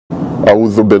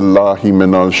أعوذ بالله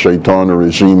من الشيطان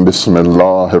الرجيم بسم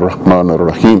الله الرحمن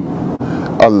الرحيم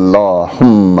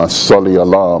اللهم صل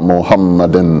على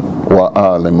محمد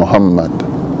وآل محمد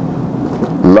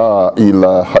لا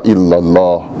إله إلا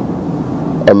الله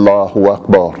الله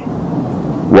أكبر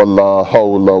ولا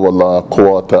حول ولا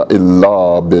قوة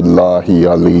إلا بالله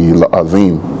العلي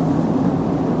العظيم.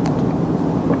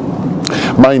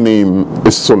 My name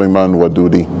is Sulayman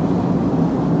Wadoodi,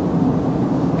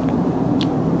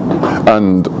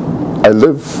 and I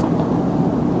live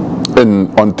in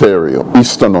Ontario,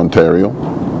 Eastern Ontario,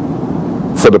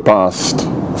 for the past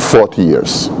 40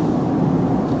 years.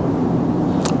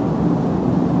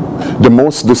 The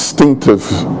most distinctive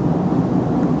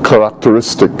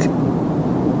characteristic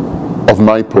of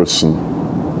my person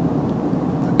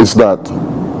is that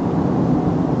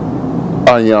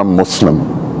I am Muslim,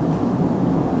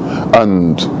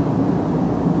 and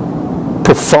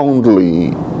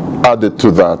profoundly added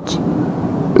to that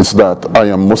is that I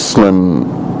am Muslim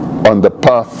on the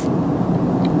path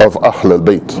of Ahl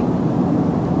al-Bayt,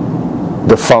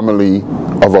 the family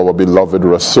of our beloved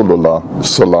Rasulullah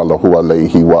sallallahu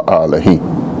alayhi wa alihi.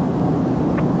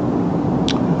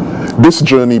 This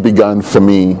journey began for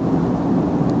me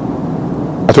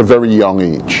at a very young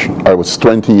age. I was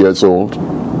 20 years old,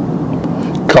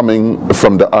 coming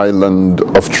from the island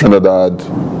of Trinidad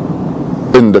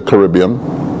in the Caribbean,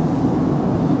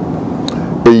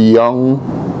 a young,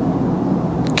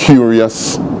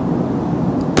 curious,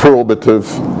 probative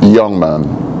young man,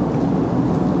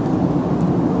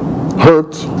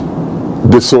 hurt,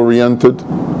 disoriented,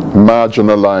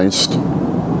 marginalized,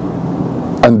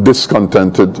 and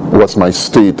discontented was my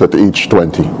state at age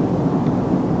 20.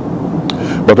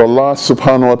 But Allah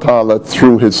subhanahu wa ta'ala,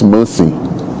 through His mercy,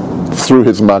 through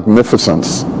His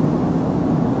magnificence,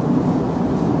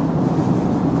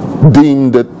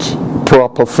 deemed it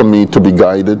proper for me to be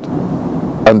guided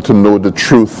and to know the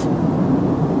truth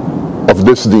of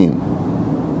this deen,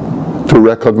 to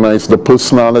recognize the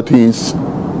personalities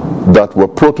that were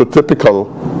prototypical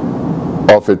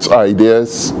of its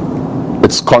ideas,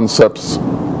 its concepts,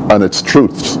 and its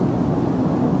truths.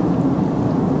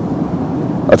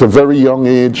 At a very young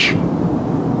age,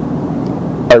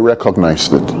 I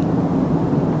recognized it.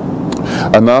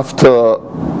 And after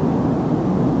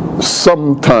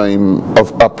some time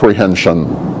of apprehension,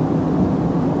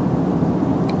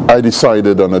 I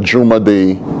decided on a Juma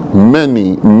day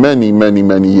many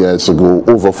years ago,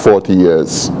 over 40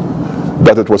 years,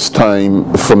 that it was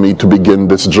time for me to begin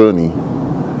this journey,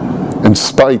 in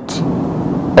spite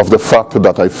of the fact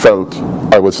that I felt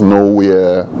I was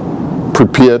nowhere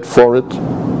prepared for it,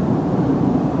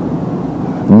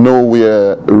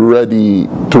 nowhere ready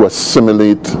to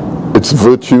assimilate its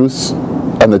virtues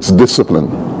and its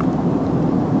discipline.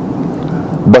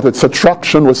 But its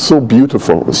attraction was so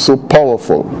beautiful, so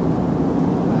powerful,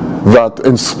 that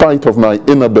in spite of my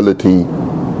inability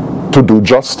to do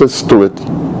justice to it,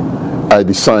 I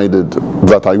decided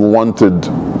that I wanted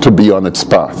to be on its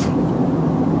path.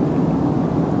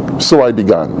 So I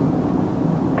began.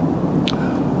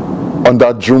 On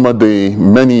that Juma day,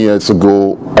 many years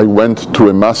ago, I went to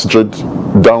a masjid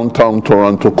downtown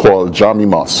Toronto called Jami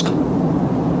Mosque,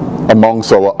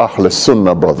 amongst our Ahl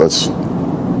Sunnah brothers.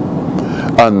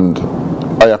 And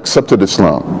I accepted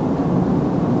Islam,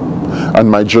 and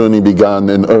my journey began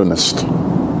in earnest.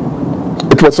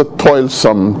 It was a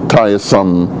toilsome,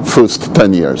 tiresome first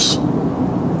 10 years,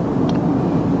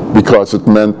 because it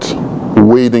meant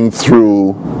wading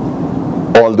through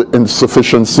all the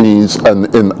insufficiencies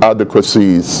and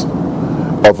inadequacies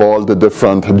of all the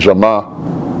different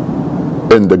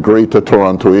Jama'ah in the greater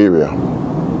Toronto area.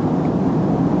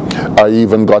 I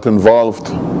even got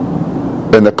involved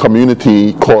in a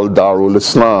community called Darul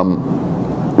Islam,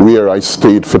 where I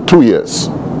stayed for 2 years.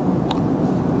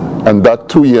 And that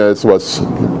 2 years was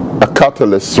a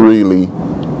catalyst, really,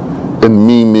 in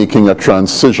me making a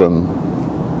transition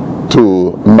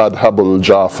to Madhabul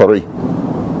Ja'fari.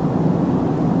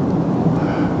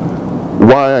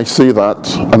 Why I say that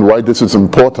and why this is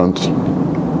important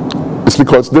is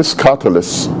because this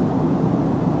catalyst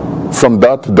from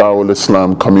that Darul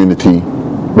Islam community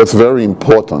was very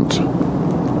important,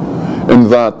 in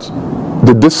that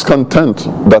the discontent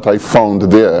that I found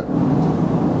there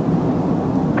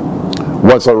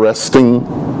was arresting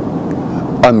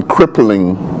and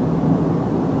crippling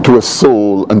to a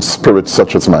soul and spirit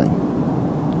such as mine.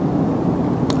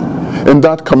 In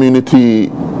that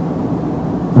community,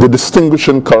 the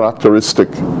distinguishing characteristic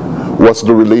was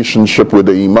the relationship with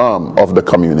the Imam of the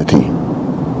community.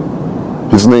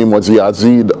 His name was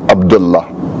Yazid Abdullah.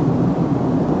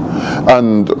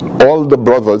 And all the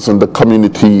brothers in the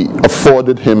community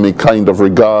afforded him a kind of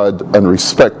regard and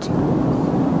respect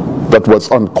that was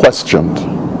unquestioned.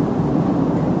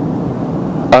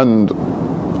 And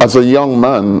as a young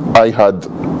man, I had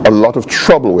a lot of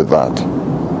trouble with that,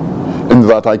 in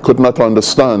that I could not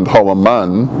understand how a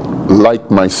man like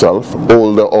myself,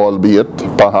 older albeit,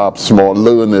 perhaps more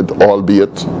learned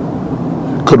albeit,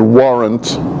 could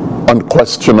warrant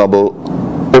unquestionable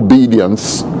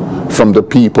obedience from the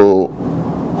people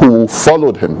who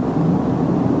followed him.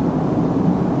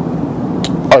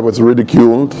 I was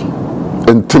ridiculed,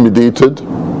 intimidated,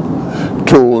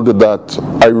 told that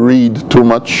I read too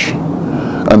much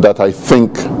and that I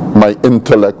think my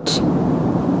intellect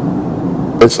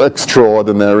is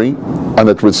extraordinary and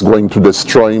it was going to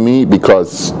destroy me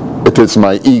because it is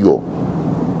my ego.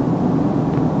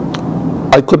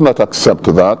 I could not accept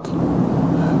that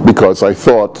because I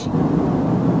thought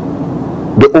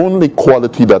the only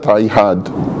quality that I had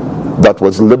that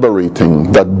was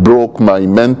liberating, that broke my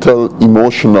mental,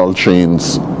 emotional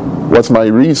chains, was my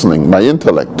reasoning, my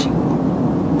intellect.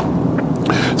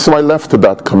 So I left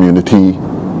that community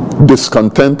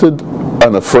discontented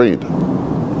and afraid.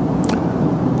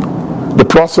 The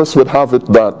process would have it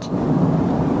that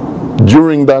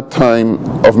during that time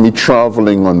of me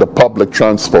traveling on the public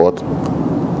transport,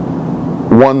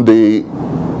 one day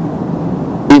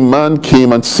a man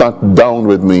came and sat down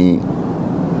with me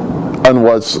and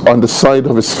was on the side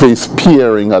of his face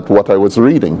peering at what I was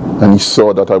reading, and he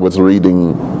saw that I was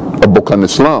reading a book on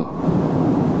Islam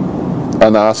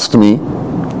and asked me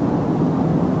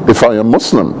if I am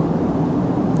Muslim.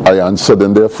 I answered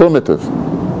in the affirmative.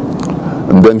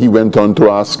 And then he went on to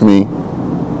ask me,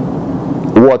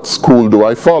 what school do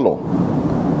I follow?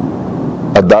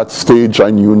 At that stage, I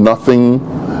knew nothing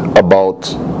about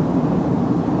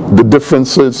the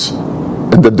differences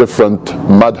in the different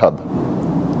madhab.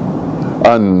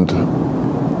 And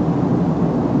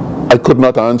I could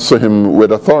not answer him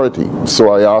with authority. So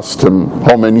I asked him,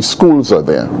 how many schools are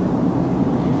there?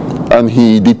 And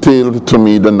he detailed to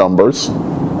me the numbers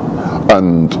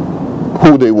and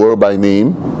who they were by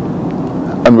name,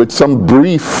 and with some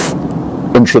brief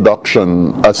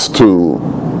introduction as to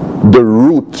the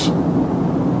root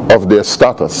of their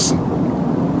status.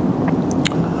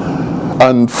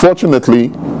 And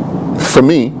fortunately for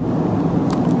me,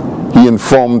 he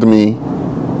informed me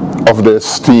of the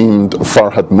esteemed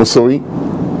Farhat Moosavi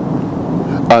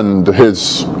and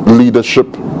his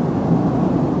leadership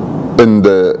in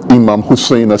the Imam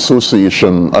Hussein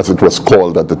Association, as it was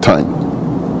called at the time.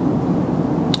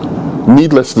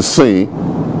 Needless to say,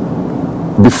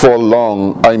 before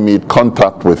long I made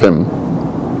contact with him,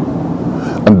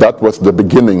 and that was the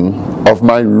beginning of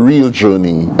my real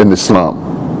journey in Islam.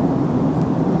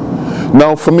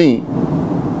 Now for me,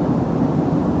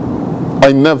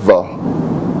 I never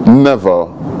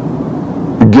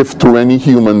give to any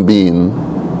human being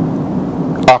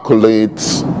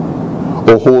accolades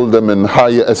or hold them in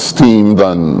higher esteem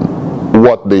than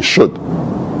what they should.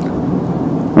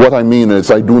 What I mean is,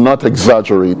 I do not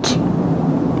exaggerate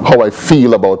how I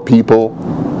feel about people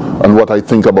and what I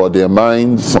think about their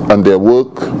minds and their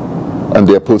work and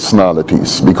their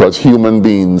personalities, because human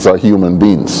beings are human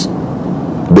beings.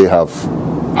 They have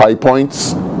high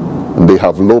points and they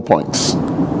have low points.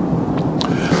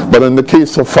 But in the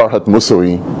case of Farhat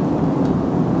Moosavi,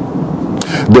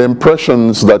 the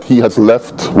impressions that he has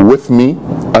left with me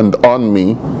and on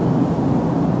me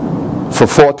for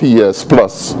 40 years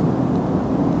plus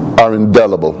are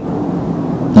indelible.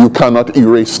 You cannot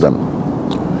erase them,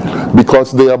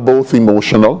 because they are both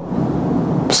emotional,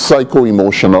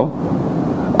 psycho-emotional,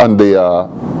 and they are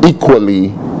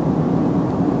equally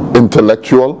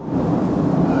intellectual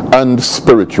and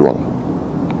spiritual.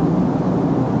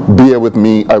 Bear with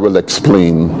me, I will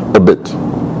explain a bit.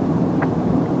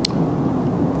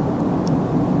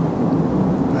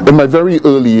 In my very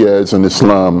early years in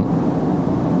Islam,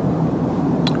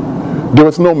 there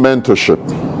was no mentorship.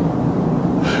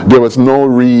 There was no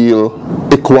real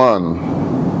ikhwan.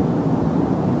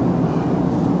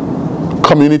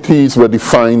 Communities were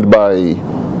defined by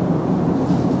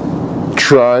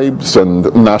tribes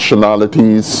and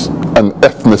nationalities and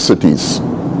ethnicities.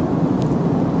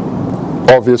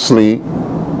 Obviously,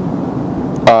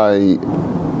 I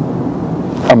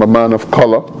am a man of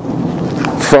color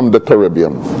from the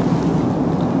Caribbean,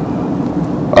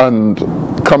 and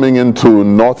coming into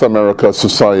North America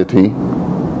society,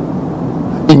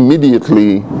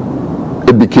 immediately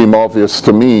it became obvious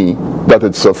to me that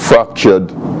it's a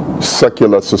fractured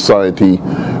secular society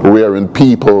wherein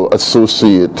people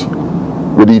associate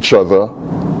with each other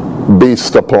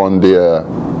based upon their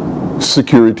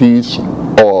securities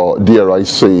or or dare I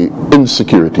say,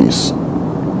 insecurities.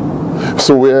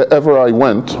 So wherever I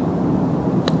went,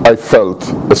 I felt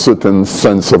a certain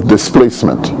sense of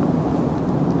displacement.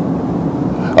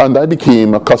 And I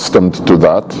became accustomed to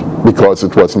that because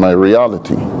it was my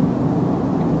reality.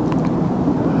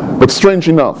 But strange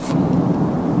enough,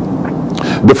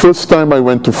 the first time I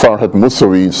went to Farhat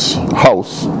Moosavi's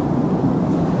house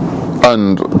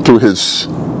and to his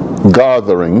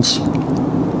gatherings,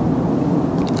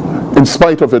 in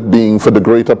spite of it being for the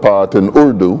greater part in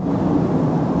Urdu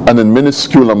and in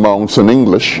minuscule amounts in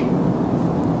English,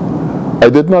 I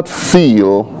did not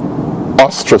feel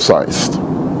ostracized,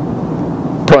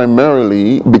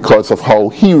 primarily because of how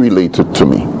he related to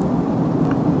me.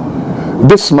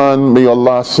 This man, may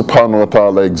Allah subhanahu wa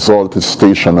ta'ala exalt his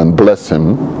station and bless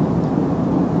him,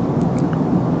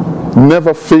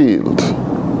 never failed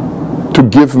to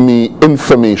give me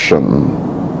information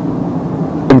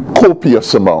in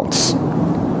copious amounts.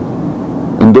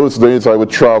 In those days I would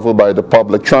travel by the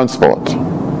public transport.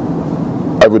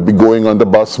 I would be going on the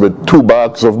bus with 2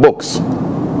 bags of books,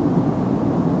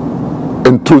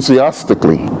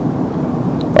 enthusiastically,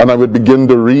 and I would begin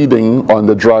the reading on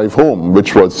the drive home,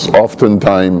 which was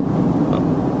oftentimes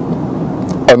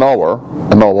an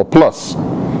hour plus.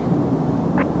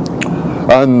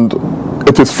 And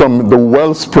it is from the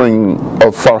wellspring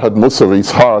of Farhat Moosavi's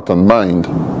heart and mind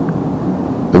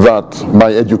that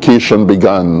my education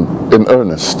began in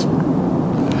earnest.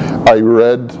 I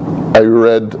read,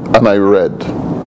 and I read.